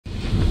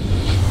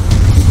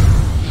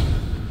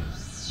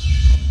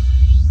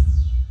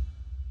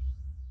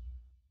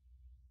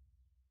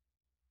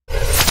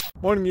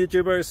Morning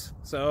YouTubers.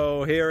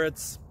 So here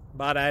it's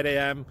about 8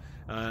 a.m.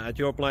 At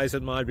your place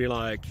it might be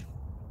like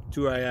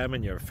 2 a.m.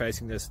 and you're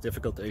facing this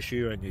difficult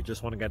issue and you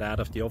just want to get out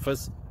of the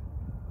office.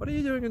 What are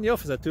you doing in the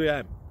office at 2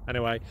 a.m.?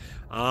 Anyway,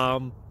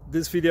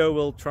 this video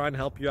will try and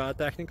help you out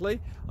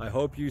technically. I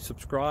hope you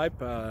subscribe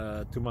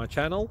to my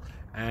channel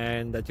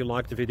and that you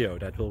like the video.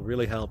 That will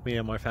really help me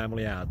and my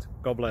family out.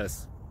 God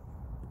bless.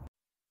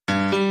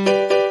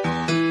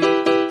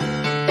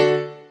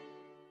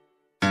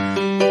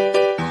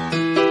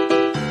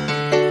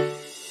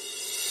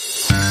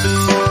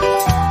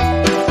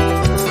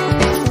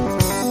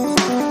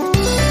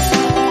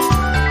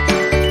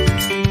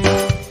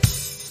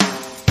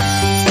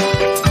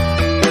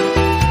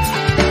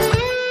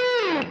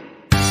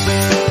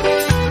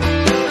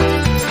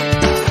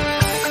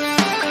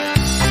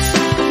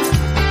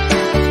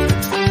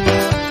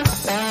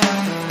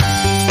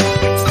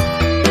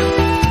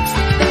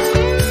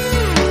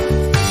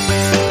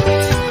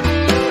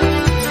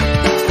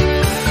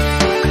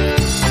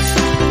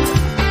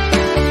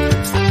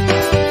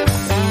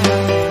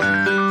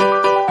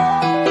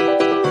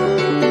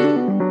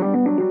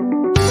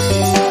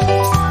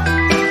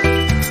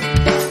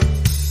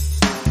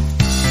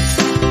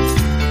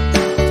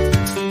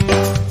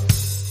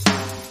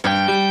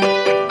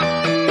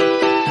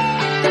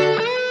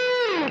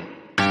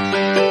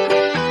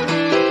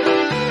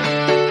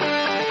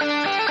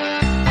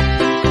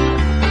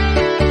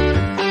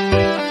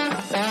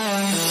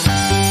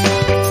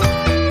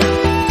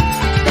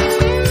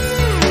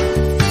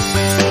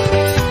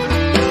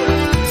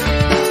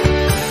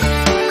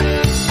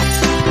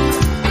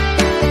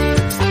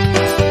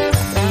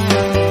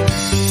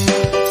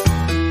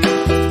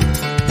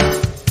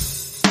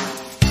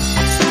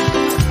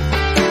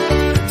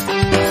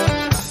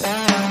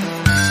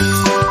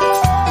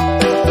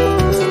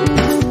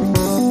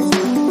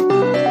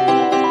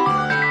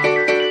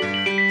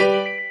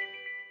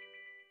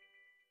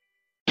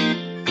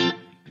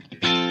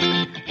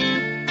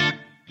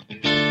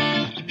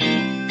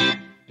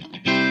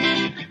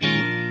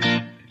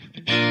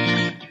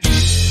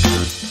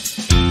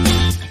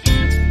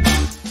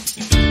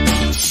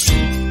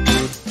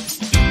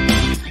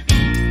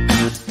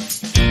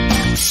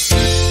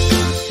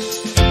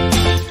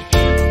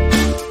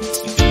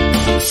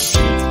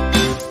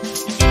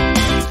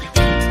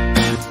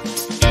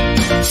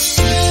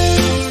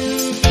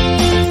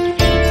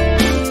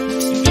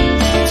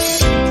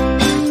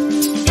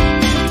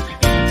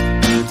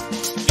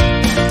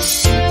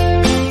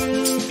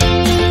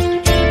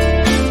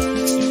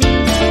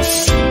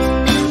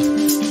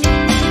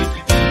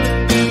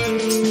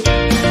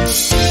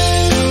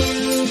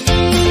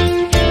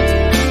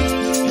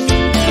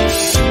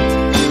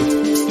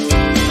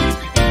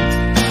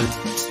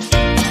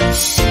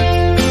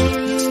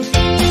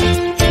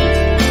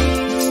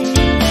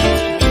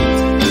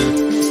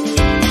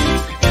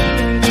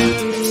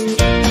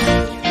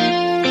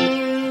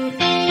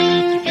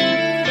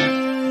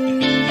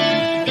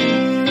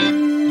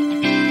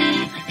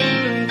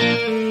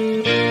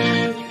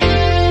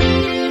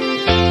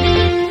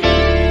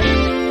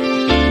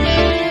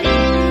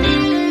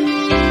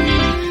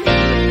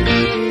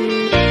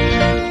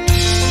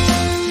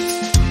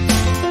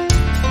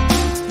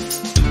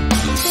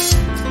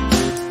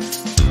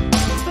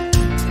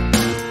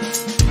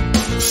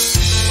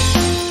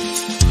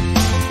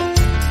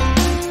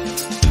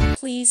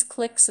 Please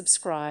click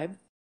subscribe.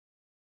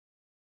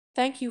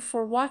 Thank you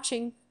for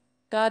watching.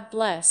 God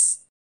bless.